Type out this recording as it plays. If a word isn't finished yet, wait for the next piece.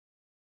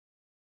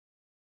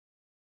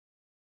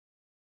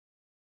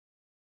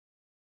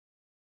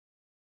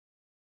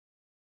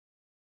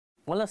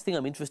One last thing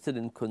I'm interested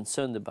and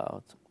concerned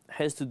about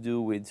has to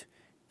do with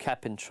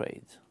cap and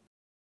trade.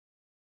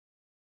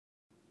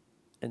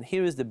 And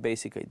here is the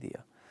basic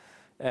idea.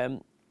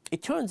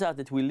 It turns out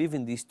that we live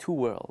in these two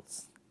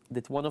worlds,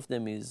 that one of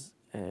them is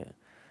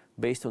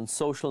based on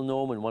social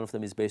norm and one of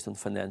them is based on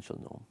financial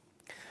norm.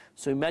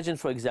 So imagine,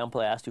 for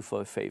example, I asked you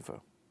for a favor.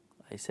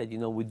 I said,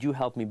 would you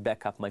help me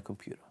back up my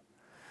computer?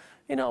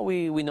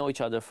 We know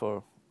each other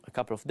for a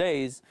couple of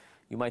days.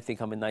 You might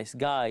think I'm a nice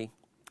guy.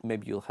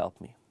 Maybe you'll help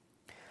me.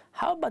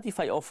 How about if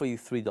I offer you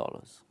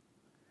 $3?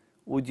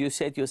 Would you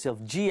say to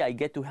yourself, gee, I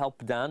get to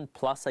help Dan,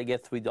 plus I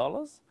get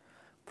 $3?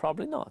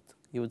 Probably not.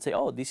 You would say,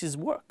 oh, this is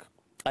work.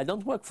 I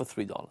don't work for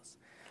 $3.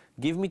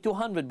 Give me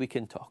 200, we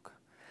can talk.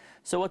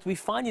 So what we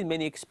find in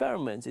many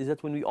experiments is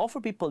that when we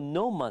offer people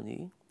no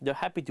money, they're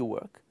happy to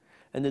work,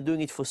 and they're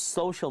doing it for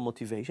social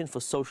motivation, for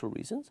social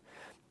reasons.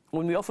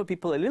 When we offer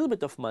people a little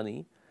bit of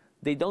money,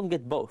 they don't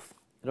get both.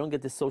 They don't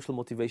get the social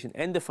motivation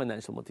and the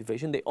financial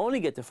motivation. They only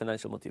get the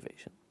financial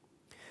motivation.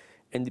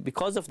 And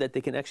because of that, they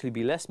can actually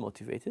be less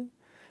motivated.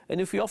 And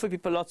if we offer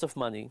people lots of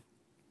money,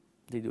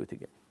 they do it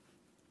again.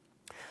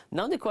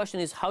 Now the question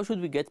is, how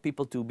should we get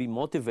people to be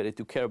motivated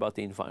to care about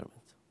the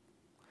environment?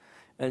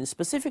 And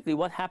specifically,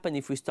 what happens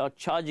if we start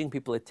charging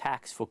people a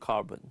tax for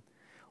carbon,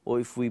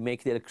 or if we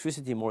make the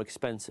electricity more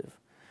expensive?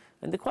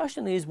 And the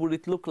question is, would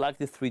it look like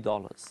the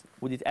 $3?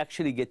 Would it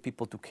actually get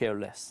people to care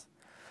less?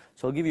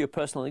 So I'll give you a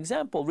personal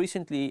example.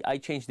 Recently, I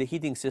changed the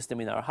heating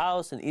system in our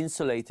house and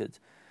insulated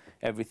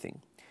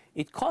everything.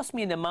 It cost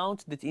me an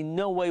amount that in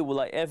no way will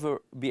I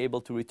ever be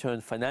able to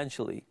return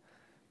financially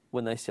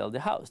when I sell the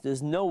house.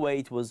 There's no way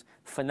it was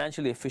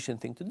financially efficient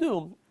thing to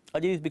do.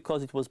 I did it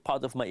because it was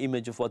part of my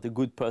image of what a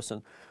good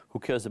person who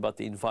cares about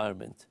the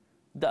environment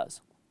does.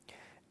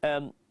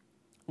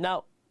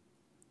 Now,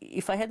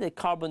 if I had a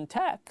carbon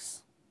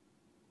tax,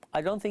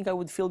 I don't think I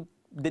would feel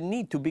the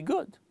need to be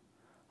good.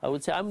 I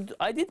would say,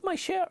 I did my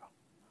share.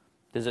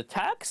 There's a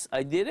tax,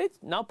 I did it,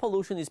 now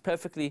pollution is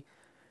perfectly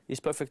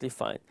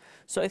fine.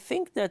 So I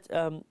think that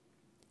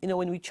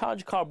when we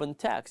charge carbon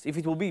tax, if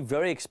it will be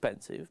very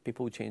expensive,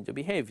 people will change their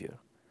behavior.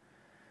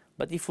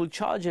 But if we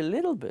charge a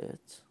little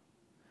bit,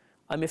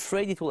 I'm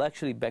afraid it will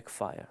actually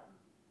backfire.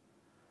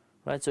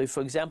 Right? So if,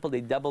 for example,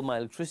 they double my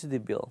electricity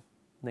bill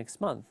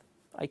next month,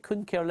 I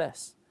couldn't care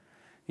less.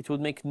 It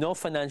would make no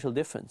financial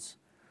difference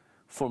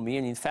for me,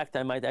 and in fact,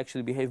 I might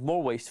actually behave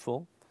more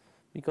wasteful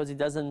because it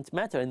doesn't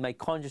matter, and my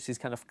conscience is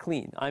kind of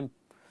clean.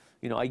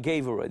 I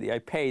gave already, I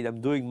paid,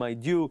 I'm doing my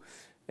due,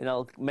 and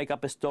I'll make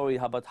up a story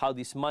about how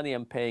this money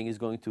I'm paying is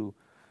going to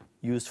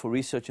use for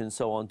research and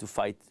so on to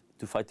fight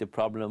the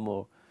problem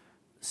or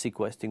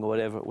sequestering or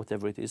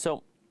whatever it is.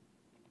 So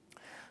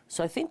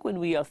I think when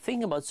we are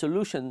thinking about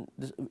solution,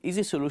 the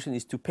easy solution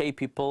is to pay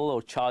people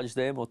or charge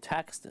them or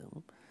tax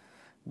them.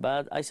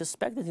 But I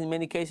suspect that in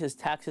many cases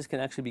taxes can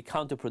actually be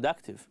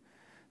counterproductive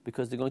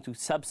because they're going to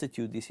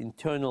substitute this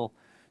internal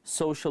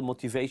social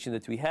motivation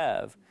that we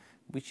have,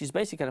 which is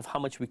basically kind of how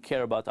much we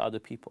care about other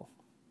people.